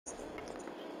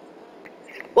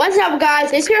What's up,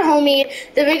 guys? It's your homie.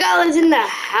 The big guy is in the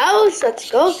house. Let's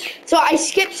go. So I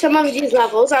skipped some of these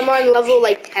levels. I'm on level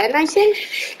like 10, I think.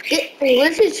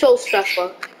 This is so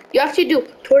stressful. You have to do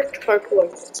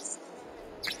parkour.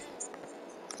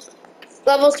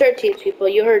 Level 13, people.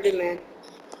 You heard it, man.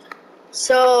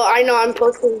 So I know I'm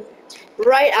posting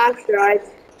right after I.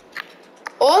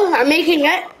 Oh, I'm making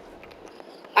it.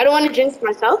 I don't want to jinx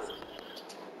myself.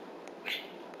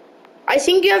 I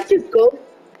think you have to go.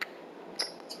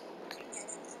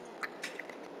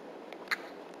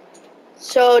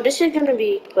 So this is gonna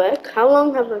be quick. How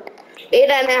long have I?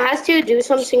 And it has to do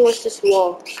something with this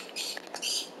wall.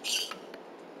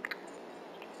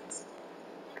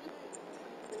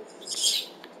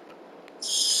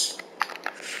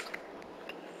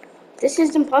 This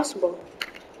is impossible.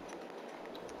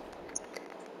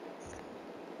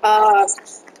 Oh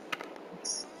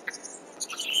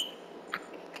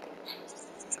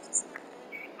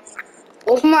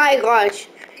my gosh,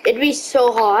 it'd be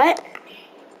so hot.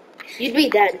 You'd be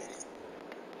dead.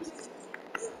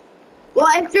 Well,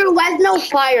 if there was no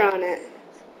fire on it.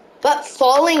 But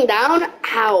falling down,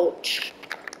 ouch.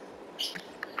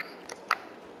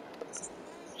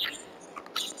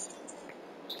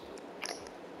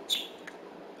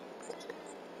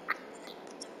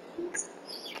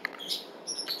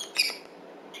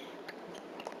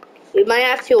 We might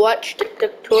have to watch the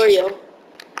tutorial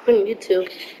on YouTube.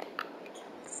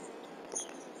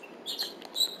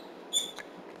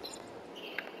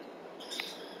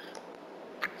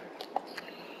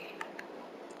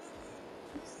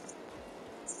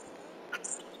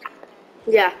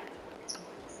 Yeah.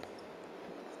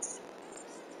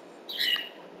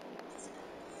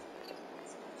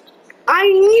 I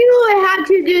knew I had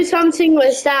to do something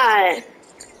with that.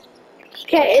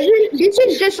 Okay, this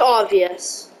is just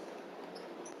obvious.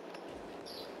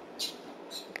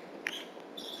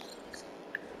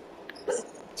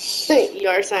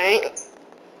 You're saying?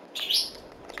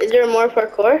 Is there more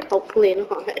parkour? Hopefully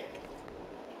not.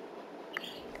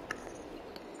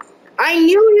 I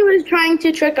knew he was trying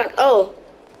to trick us. Oh.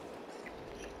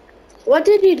 What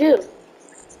did he do?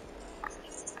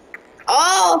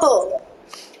 Oh!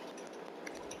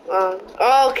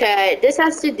 Okay. This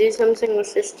has to do something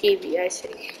with this TV, I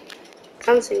think.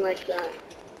 Something like that.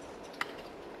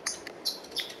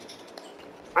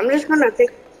 I'm just gonna pick.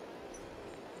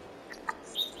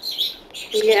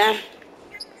 Yeah.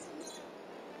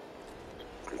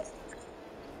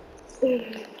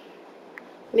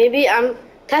 Maybe I'm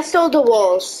test all the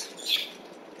walls.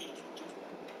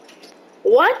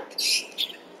 What?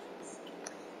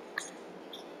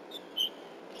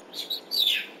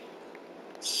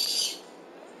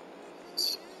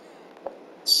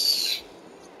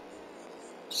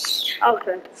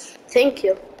 Okay. Thank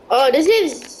you. Oh, this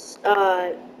is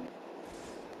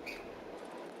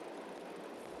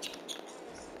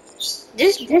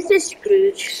this is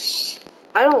Scrooge.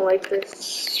 I don't like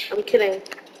this. I'm kidding.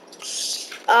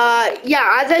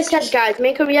 Yeah, as I said, guys,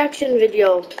 make a reaction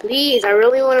video, please. I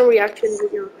really want a reaction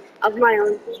video of my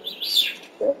own.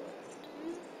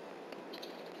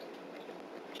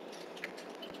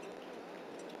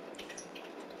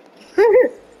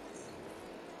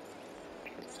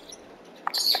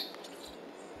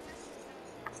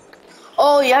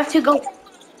 Oh, you have to go.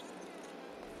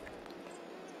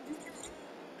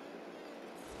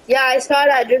 Yeah, I saw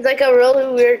that. There's like a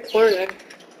really weird corner.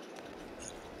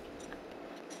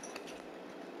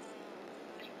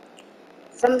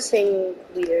 Something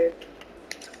weird.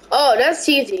 Oh, that's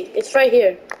easy. It's right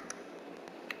here.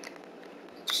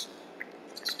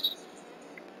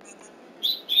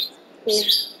 Yeah.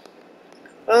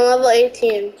 On level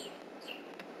 18.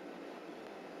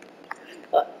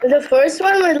 The first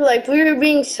one was like, we were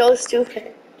being so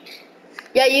stupid.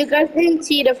 Yeah, you guys didn't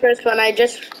see the first one. I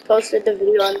just posted the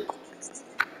video on.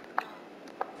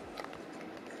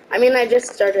 I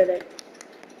just started it.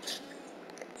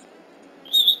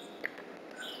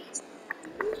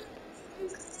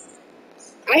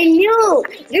 I knew!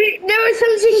 There was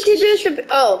something to do with.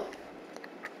 Oh.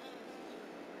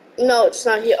 No, it's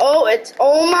not here. Oh, it's.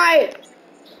 Oh my!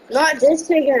 Not this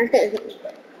again.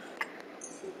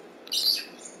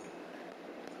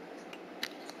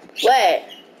 Wait.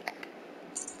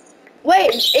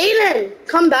 Wait, Aiden!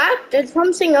 Come back. There's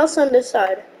something else on this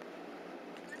side.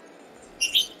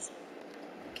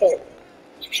 Okay.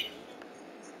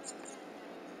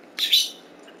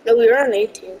 No, we were on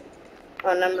 18.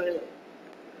 Oh, never mind.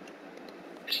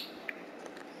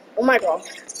 Oh my god.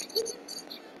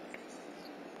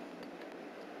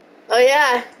 Oh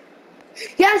yeah.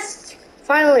 Yes!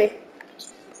 Finally.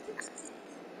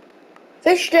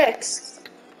 Fish sticks.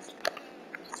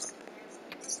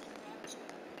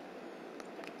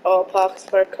 Oh, box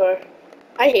parkour.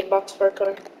 I hate box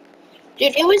parkour.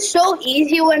 Dude, it was so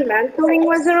easy when mantling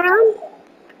was around.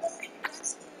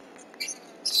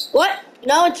 What?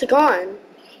 No, it's gone.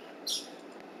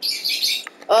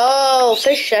 Oh,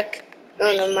 fish check.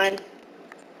 Oh, never mind.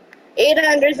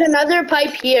 Ada, there's another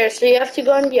pipe here, so you have to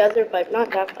go in the other pipe, not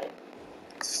that pipe.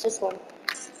 It's this one.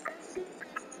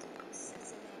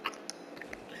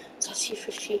 Sussy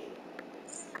fishy.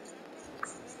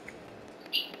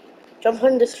 Jump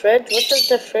on this fridge? What does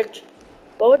the fridge?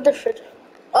 What would the fridge?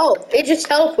 Oh, it just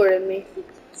teleported me.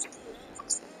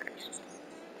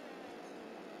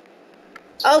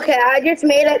 Okay, I just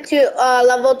made it to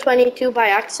level 22 by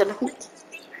accident.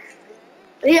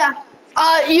 Yeah.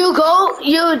 You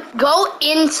go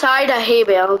inside a hay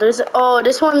bale. There's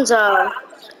this one's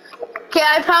Okay,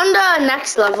 I found the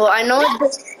next level. I know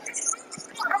this.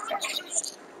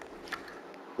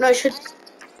 No, I should.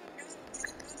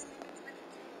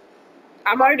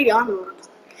 I'm already on one.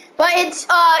 But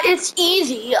it's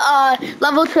easy.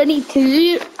 Level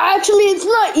 22. Actually, it's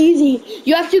not easy.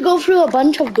 You have to go through a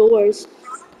bunch of doors.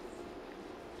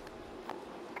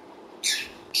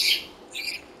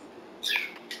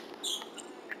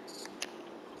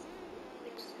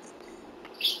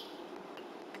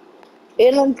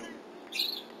 And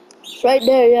it's right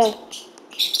there, yeah.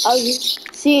 I'll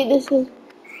see. This is.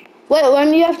 Wait, when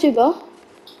do you have to go?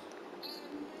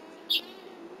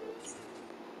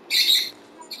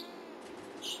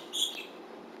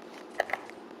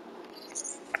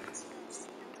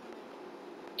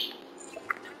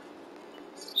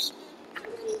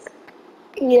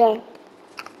 Yeah.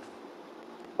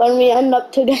 When we end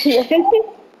up together.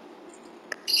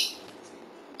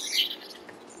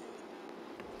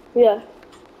 Yeah.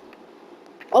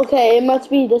 Okay, it must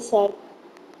be this side.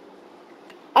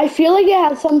 I feel like it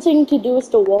has something to do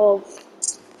with the walls.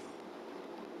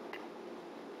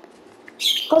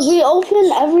 Because we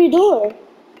open every door.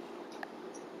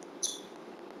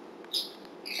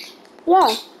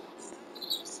 Yeah.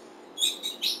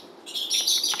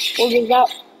 Well, does that...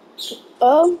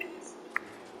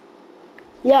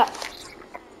 Yeah.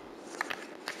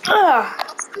 Ugh.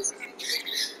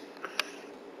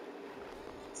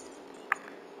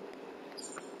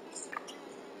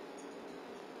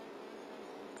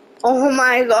 Oh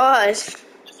my gosh.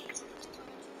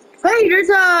 Hey, there's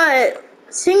a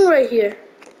thing right here.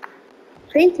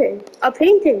 Painting. A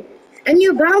painting. And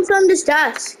you bounce on this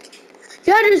desk.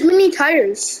 Yeah, there's many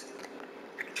tires.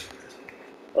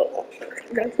 Oh,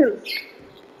 that's him.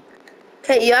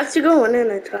 Okay, you have to go one at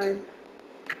a time.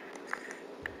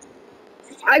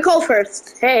 I go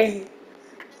first. Hey.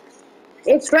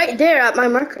 It's right there at my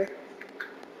marker.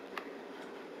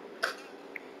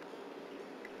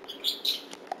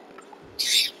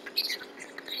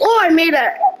 Oh, I made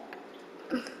it.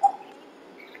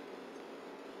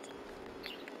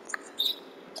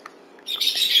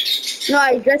 No,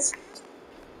 I just...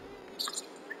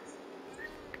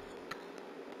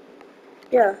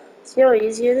 Yeah. See how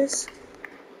easy it is?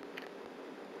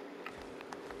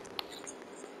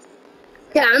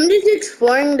 Yeah, I'm just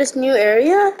exploring this new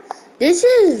area. This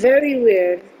is very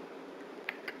weird.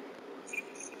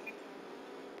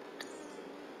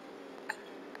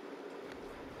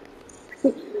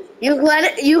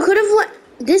 You could have went.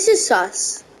 This is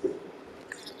sus.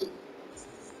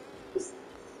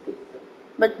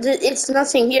 But it's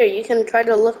nothing here. You can try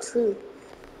to look through.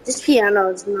 This piano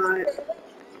is not.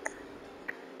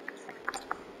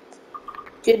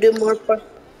 Do you do more for?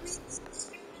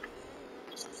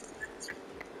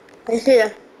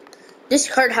 Yeah. This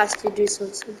card has to do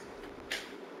something.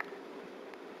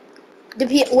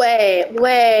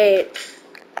 Wait.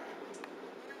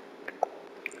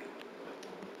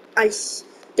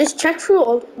 Just check through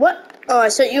all. What? Oh, I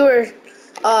thought you were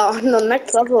on the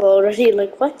next level already.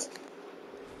 Like what?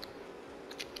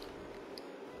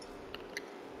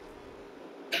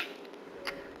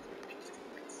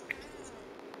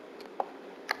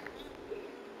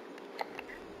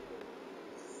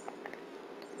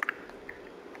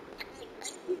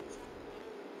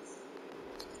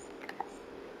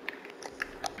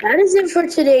 That is it for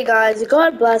today, guys.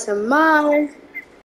 God bless and bye.